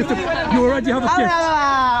 Gift of, you already have a gift.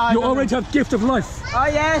 You already have gift of life. Oh,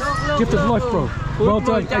 yes. Gift of life, bro. Well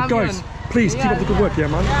done. Hey, guys, please keep up the good work, yeah,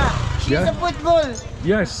 man. She's a football.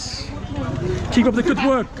 Yes. Keep up the good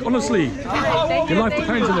work, honestly. Your life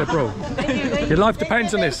depends on it, bro. Your life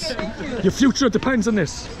depends on this. Your future depends on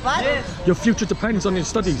this. What? Your future depends on your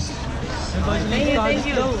studies. Thank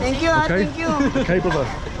you. Okay? Thank you. Okay, brother.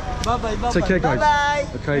 Bye. Take care, guys. Bye.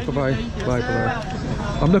 Okay, bye-bye. Bye.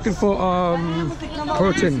 I'm looking for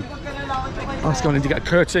curtain. Let's go. I need to get a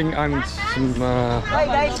curtain and some Bye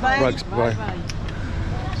guys, bye. rugs. Bye.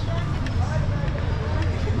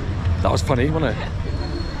 That was funny, wasn't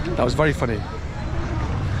it? That was very funny.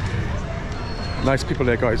 Nice people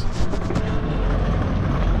there, guys.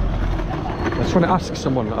 I was trying to ask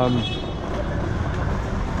someone.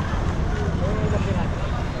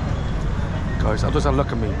 Guys, how does that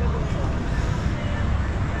look at me?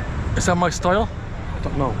 Is that my style? I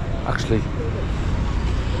don't know, actually.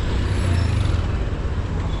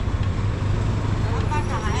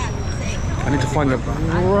 I need to find a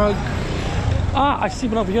rug. Ah, I see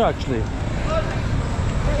one over here actually.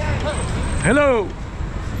 Hello!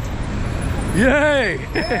 Yay!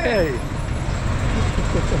 Hey!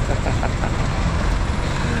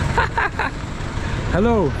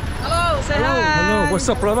 Hello! Hello, say hi. Hello! What's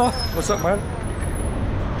up, brother? What's up, man?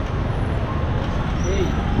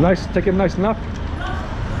 Nice, taking a nice nap.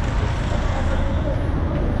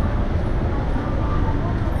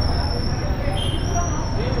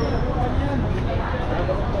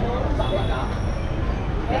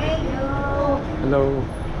 Hello.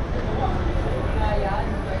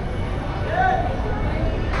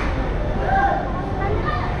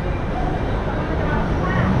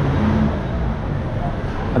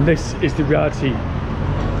 And this is the reality.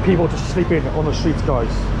 People just sleeping on the streets, guys.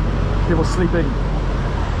 People sleeping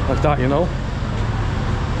like that, you know.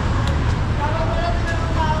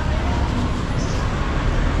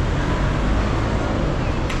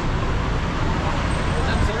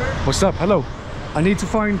 What's up? Hello. I need to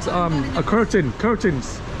find a curtain.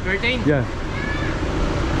 Curtains. Curtain? Yeah.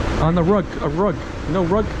 And a rug. You know,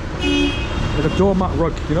 rug? Like a doormat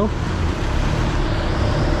rug, you know?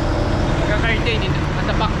 Curtain at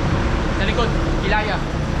the back. Sa likod, Ilaya.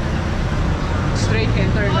 Straight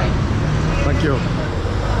and turn right. Thank you.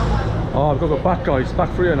 Oh, I've got to go back, guys. Back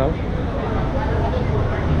for you now.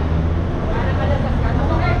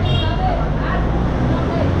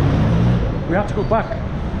 We have to go back.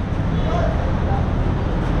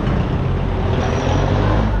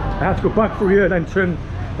 I have to go back through here, then turn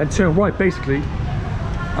right, basically.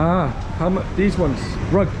 Ah, how much? These ones,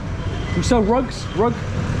 rug. Do you sell rugs?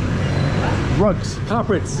 Rugs,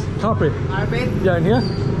 carpets, carpet. Carpet? Yeah, in here.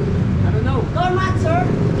 I don't know. Doormat, sir.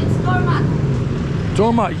 It's doormat.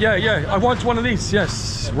 Doormat, yeah. I want one of these.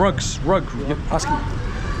 Yes, rugs, rug. Ask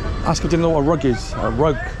him to know what a rug is. A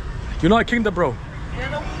rug. United Kingdom, bro.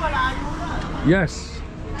 Yes.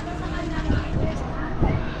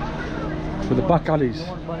 With the back alleys.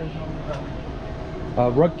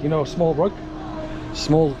 Rug, you know, a small rug,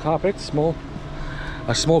 small carpet, a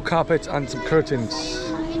small carpet and some curtains.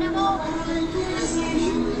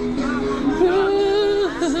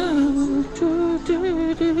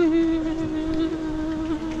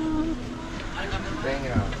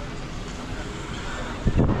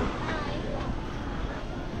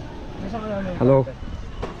 Hello.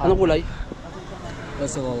 Anong kulay?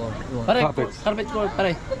 Pare, Carpet. carpet ko,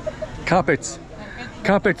 pare.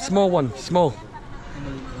 Carpet, small one, small.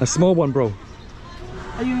 A small one, bro.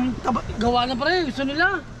 Ayun, gawa na pare, gusto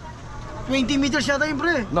nila. 20 meters yata yun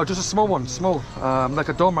pre. No, just a small one, small. Like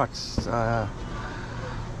a doormat.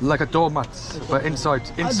 Like a doormat, but inside.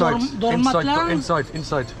 In-house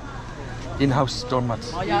doormat.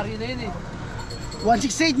 Mayari na yun eh.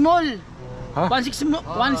 168 mall. Huh?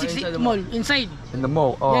 168 mall, inside. In the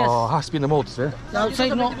mall? Oh, Yes. has to be in the mall, does it?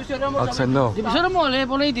 Outside no. Outside, no. Divisoria mall,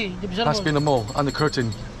 po lady. Divisoria Has to be in the mall. And the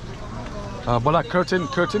curtain. Well, that curtain,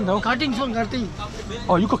 no? Curtains on curtain.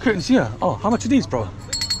 Oh, you got curtains here? Oh, how much are these, bro?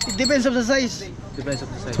 It depends on the size. Depends on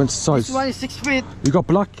the size. 20 size. This one is 6 feet. You got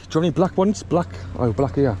black? Do you have any black ones? Black? Oh,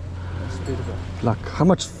 black here. Black. How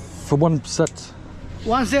much for one set?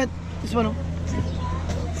 One set. This one.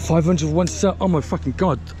 500 one set. Oh my fucking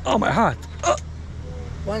god. Oh my hat.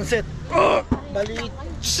 One set. Bali.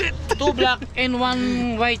 Shit. 2 black and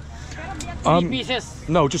 1 white. 3 pieces.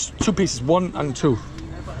 No, just 2 pieces. 1 and 2.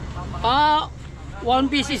 1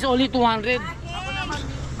 piece is only 200.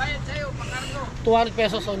 200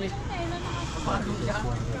 pesos only.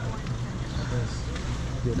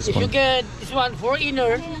 This If you one. get this one for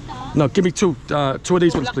inner, No, give me 2. 2 of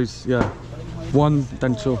these ones, please. Yeah. 1,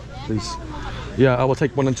 then 2, please. Yeah, I will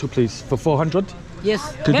take 1 and 2, please. For 400.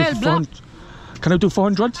 yes. Can you Well, do black. 400? Can I do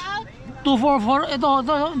 400? 244. Ito,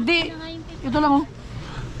 hindi. Ito lang oh.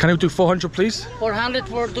 Can I do 400, please? 400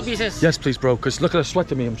 for 2 pieces. Yes, please, bro. Because look at the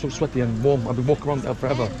sweat of me. I'm so sweaty and warm. I've been walking around there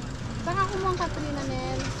forever. Baka kumuha ka Katrina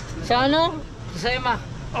Nel. Sa ano? Sa Emma.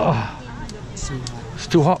 It's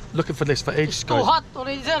too hot. Looking for this for ages, Too guys. hot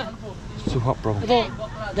already, sir. It's too hot, bro. Ito,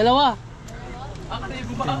 dalawa.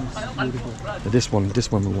 This one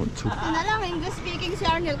we want to. Ano lang, English speaking si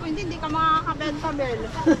Arnel. Kung hindi ka makakabed pa, Bel.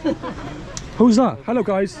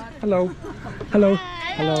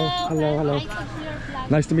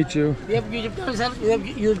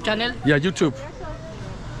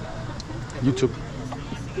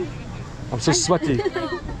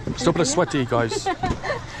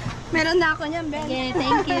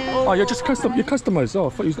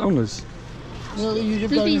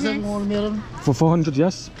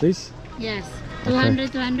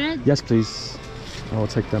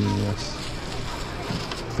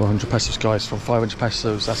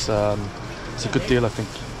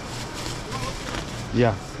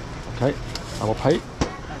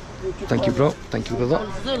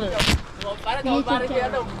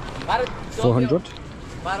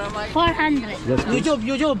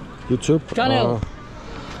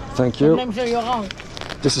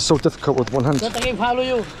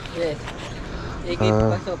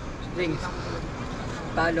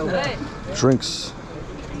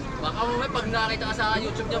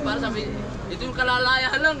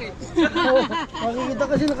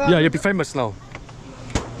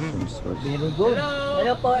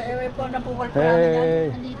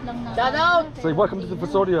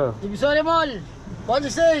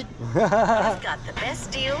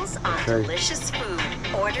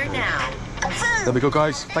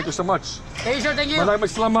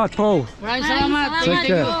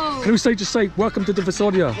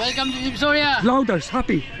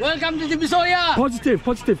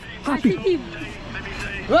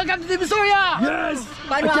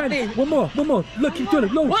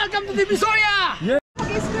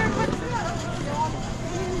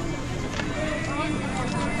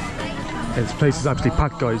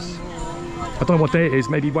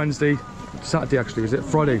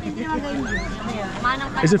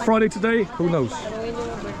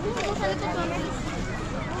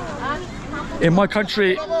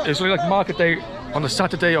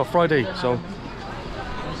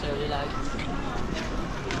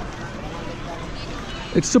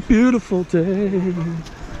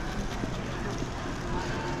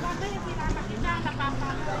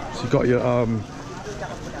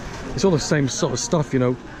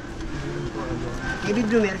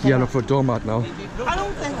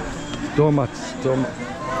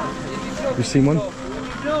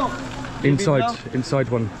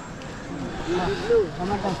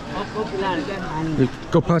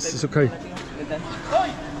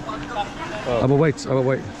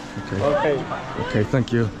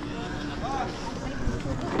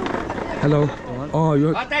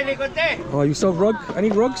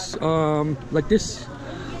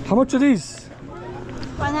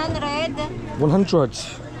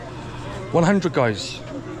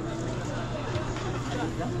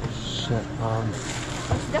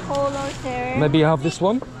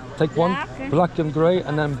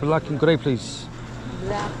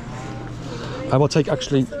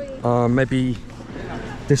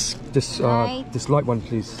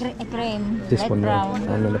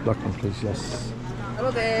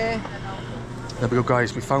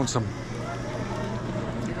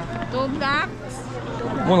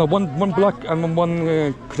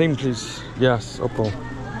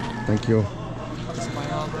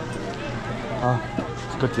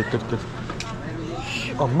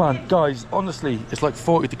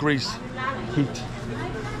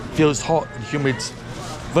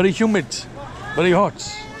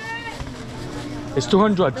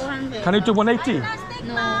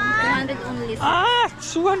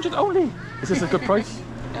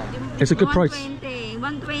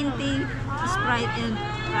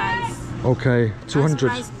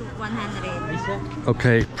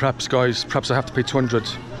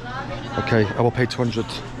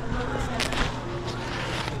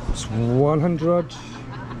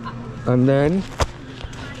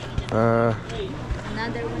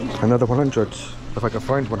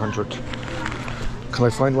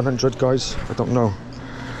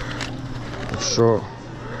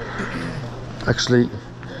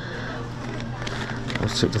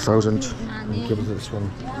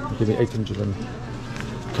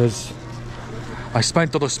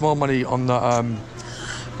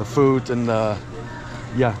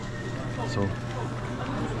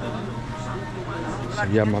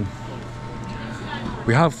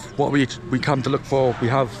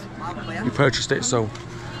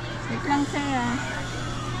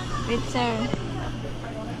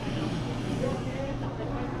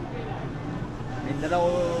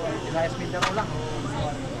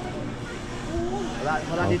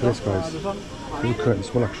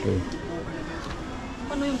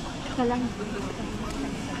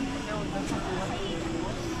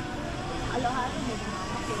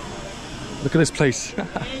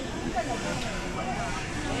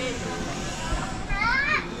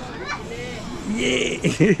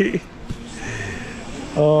 Yeah.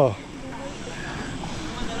 Oh.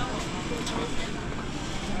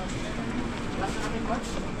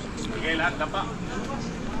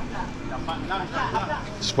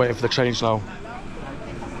 Just waiting for the change now.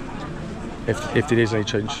 If there is any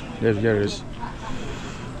change. There it is.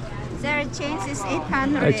 Sir, change is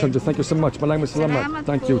 800. 800, thank you so much. Maraming salamat.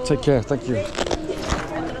 Thank you, take care, thank you.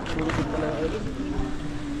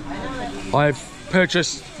 I've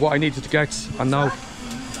purchased what I needed to get and now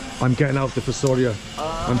I'm getting out of Divisoria.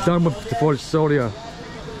 I'm done with Divisoria.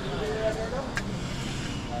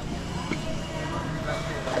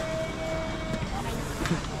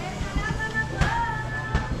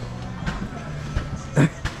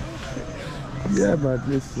 Yeah man,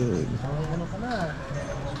 listen.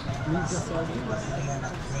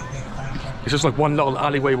 It's just like one little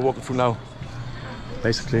alleyway we're walking through now.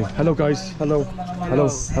 Basically. Hello guys. Hello. Hello.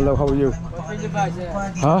 Hello. How are you?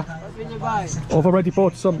 Huh? I've already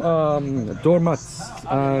bought some doormats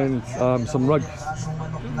and some rugs.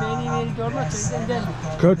 Many doormats and then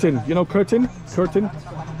Curtain. You know curtain? Curtain.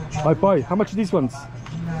 I buy. How much are these ones?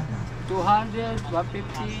 200,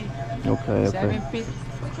 150, Okay. 7 feet.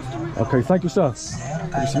 Okay. Thank you, sir.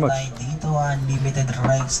 Thank you so much. Dito unlimited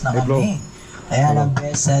rides na Hey, bro. kami. Ayan ang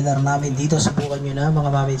best seller namin dito. Subukan nyo na mga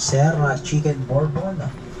mami sir, chicken bourbon.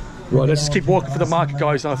 Right, let's just keep walking for the market,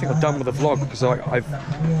 guys. And I think I'm done with the vlog because I've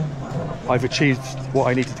achieved what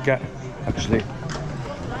I needed to get, actually.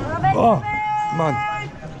 Oh, man.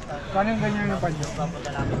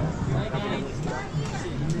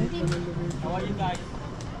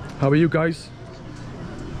 How are you guys?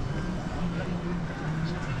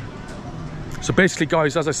 So basically,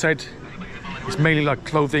 guys, as I said, it's mainly like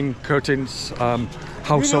clothing, curtains,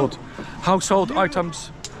 household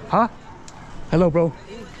items. Huh? Hello, bro.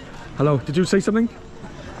 Hello. Did you say something?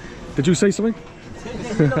 Did you say something?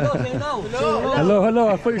 Hello.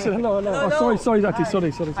 I thought you said hello. Oh, sorry, Ati.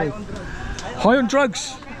 Sorry. High on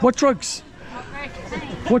drugs. What drugs?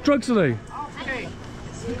 What drugs are they?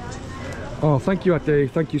 Oh, thank you, Ate.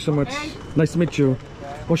 Thank you so much. Nice to meet you.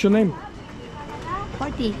 What's your name?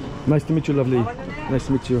 40. Nice to meet you, lovely. Nice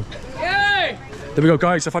to meet you. There we go,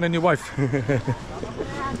 guys. I found a new wife.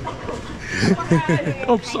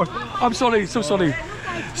 Oh, sorry. I'm sorry. So sorry.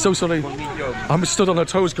 So sorry. I'm stood on her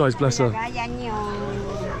toes, guys. Bless her.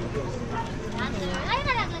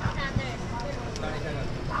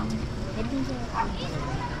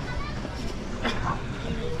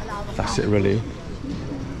 That's it, really.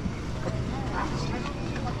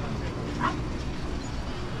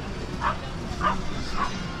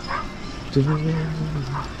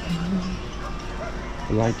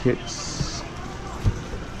 Blankets.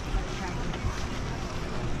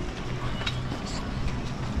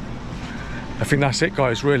 I think that's it,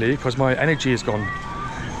 guys, really, because my energy is gone.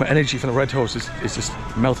 My energy from the red horse is just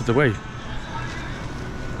melted away.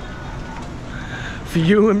 For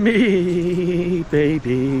you and me,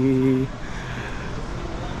 baby.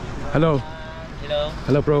 Hello. Hello.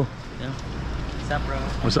 Hello, bro. Yeah. What's up, bro?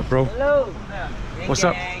 What's up, bro? Hello. What's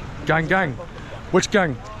up? Gang. Which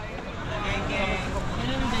gang?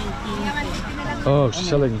 Oh, she's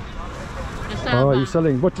selling. Oh, you're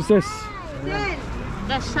selling. What is this?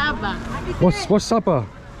 The Saba. What's Saba?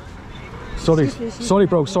 Sorry,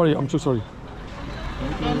 bro. Sorry, I'm too sorry.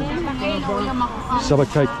 Saba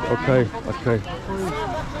cake. Okay.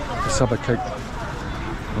 Saba cake.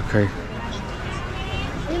 Okay.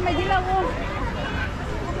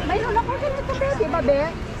 Mayroon ako ganito, di ba,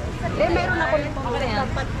 Be? Mayroon ako nito.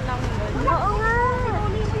 Dapat lang. Oo nga.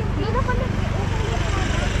 Mayroon ako nito.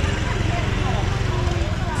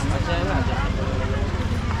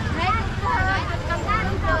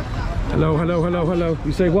 Hello.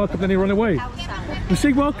 You say welcome, then you run away. You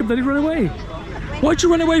say welcome, then you run away. Why'd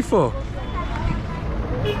you run away for?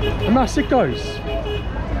 And that's it, guys.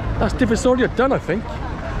 That's Divisoria done, I think.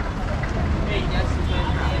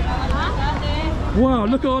 Wow,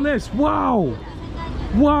 look at all this. Wow.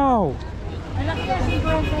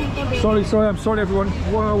 Sorry, I'm sorry, everyone.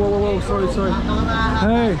 Whoa, sorry.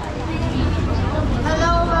 Hey.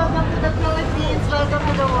 Hello, welcome to the Philippines. Welcome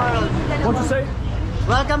to the world. What'd you say?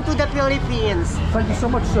 Welcome to the Philippines. Thank you so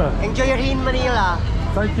much, sir. Enjoy your day in Manila.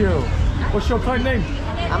 Thank you. What's your kind name?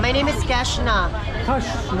 My name is Keshna.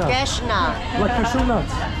 Kashna. Keshna. Like cashew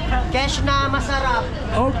nuts. Keshna Masarap.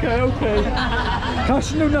 Okay.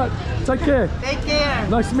 Cashew nut. Take care. Take care.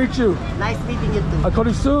 Nice to meet you. Nice meeting you too. I call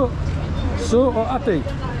you Sue or Ate?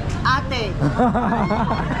 Ate.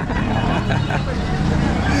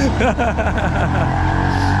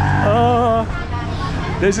 Oh,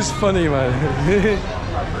 this is funny, man.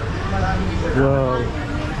 Wow.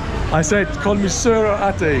 I said, call me Sir or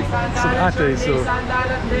Ate. I said Ate, so.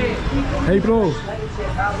 Hey bro. You've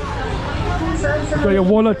got your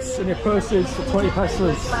wallets and your purses for 20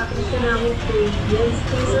 pesos.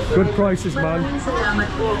 Good prices, man.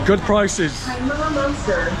 Good prices.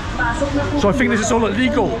 So I think this is all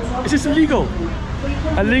illegal. Is this illegal?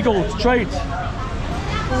 Illegal trade.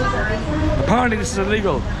 Apparently this is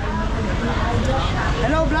illegal.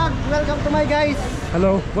 Hello vlog, welcome to my guys.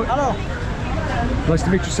 Hello. Hello. Nice to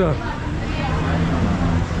meet you, sir.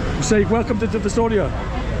 You say welcome to Divisoria.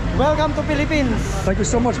 Welcome to Philippines. Thank you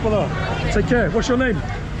so much, brother. Take care. What's your name?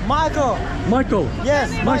 Michael. Michael. Yes.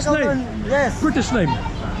 Nice Michael name. Yes. British name.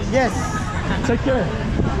 Yes. Take care.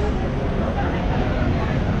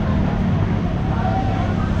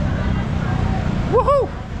 Woohoo!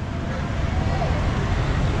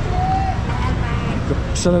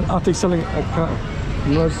 Selling, Ate selling a car.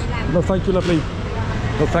 No, thank you, lovely.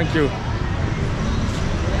 No, thank you.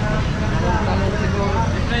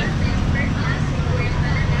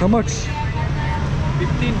 How much?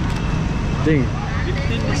 15. Ding.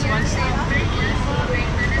 15 this one.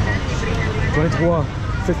 23.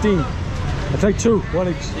 15. I'll take two. One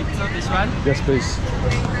each. This one. Yes, please.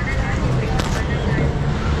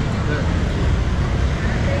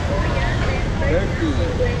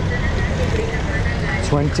 $30.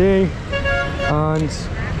 20. And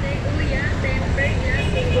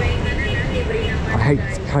I hate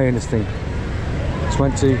carrying this thing.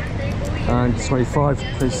 20 and 25,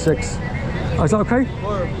 26. Oh, is that okay?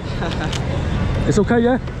 It's okay,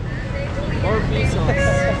 yeah? 4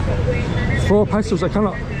 pesos. 4 pesos, I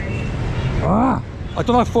cannot. Ah! I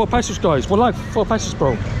don't have 4 pesos, guys. What like 4 pesos,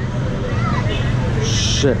 bro?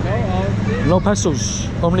 Shit. No pesos,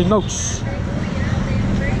 only notes.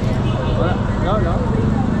 No.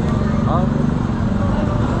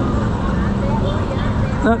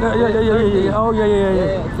 No, yeah. Oh,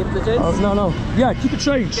 yeah. Keep the change. Oh, no. Yeah, keep the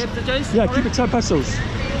change. Keep the change. Yeah, keep it 10 pesos.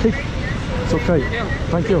 It's okay.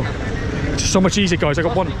 Thank you. It's so much easier, guys. I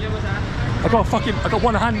got one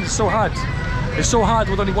hand. It's so hard. It's so hard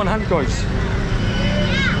with only one hand, guys.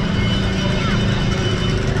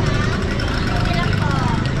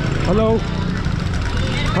 Hello.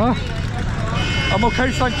 Huh? I'm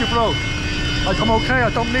okay, thank you, bro. I'm okay.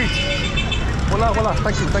 I don't need. Voila.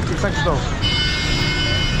 Thank you, bro.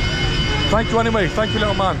 Thank you anyway. Thank you,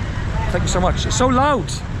 little man. Thank you so much. It's so loud.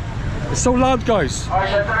 It's so loud, guys.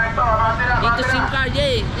 Dito SIM card,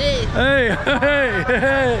 yay.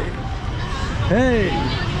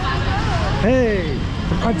 Hey.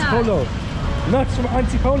 From Antipolo. Nuts from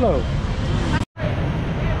Antipolo.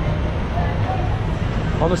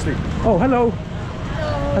 Honestly. Oh, hello.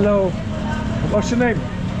 Hello. What's your name?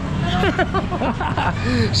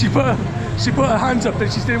 She put her hands up and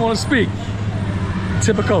she didn't want to speak.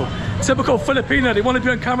 Typical Filipino. They want to be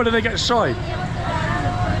on camera, then they get shy.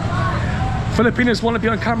 Filipinos want to be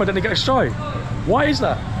on camera, then they get shy. Why is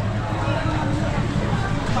that?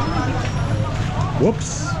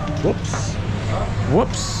 Whoops.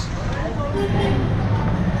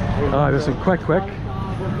 Ah, there's some quack.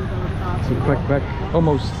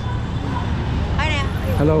 Almost. Hi there.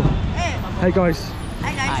 Hello. Hey. Hey guys.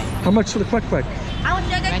 Hi guys. How much for the quack? I want to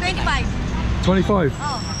get 25. 25?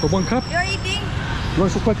 Oh. For 1 cup? You're eating? You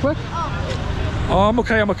want some quack? Oh. Oh, I'm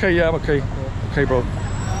okay. Yeah, I'm okay. Okay, bro.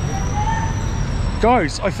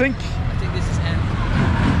 Guys, I think this is end.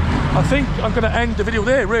 I think I'm gonna end the video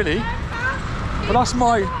there, really. But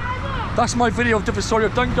that's my video of Divisoria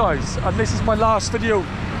done, guys. And this is my last video.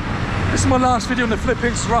 This is my last video in the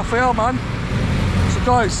Philippines, Raphael, man. So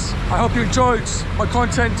guys, I hope you enjoyed my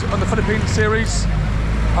content on the Philippines series.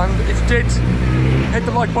 And if you did, hit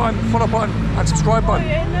the like button, follow button, and subscribe button.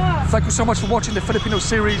 Thank you so much for watching the Filipino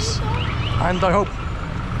series. And I hope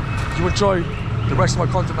you enjoy the rest of my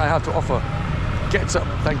content I have to offer. Get up.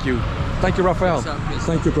 Thank you. Thank you, Raphael.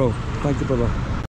 Thank you, bro. Thank you, brother.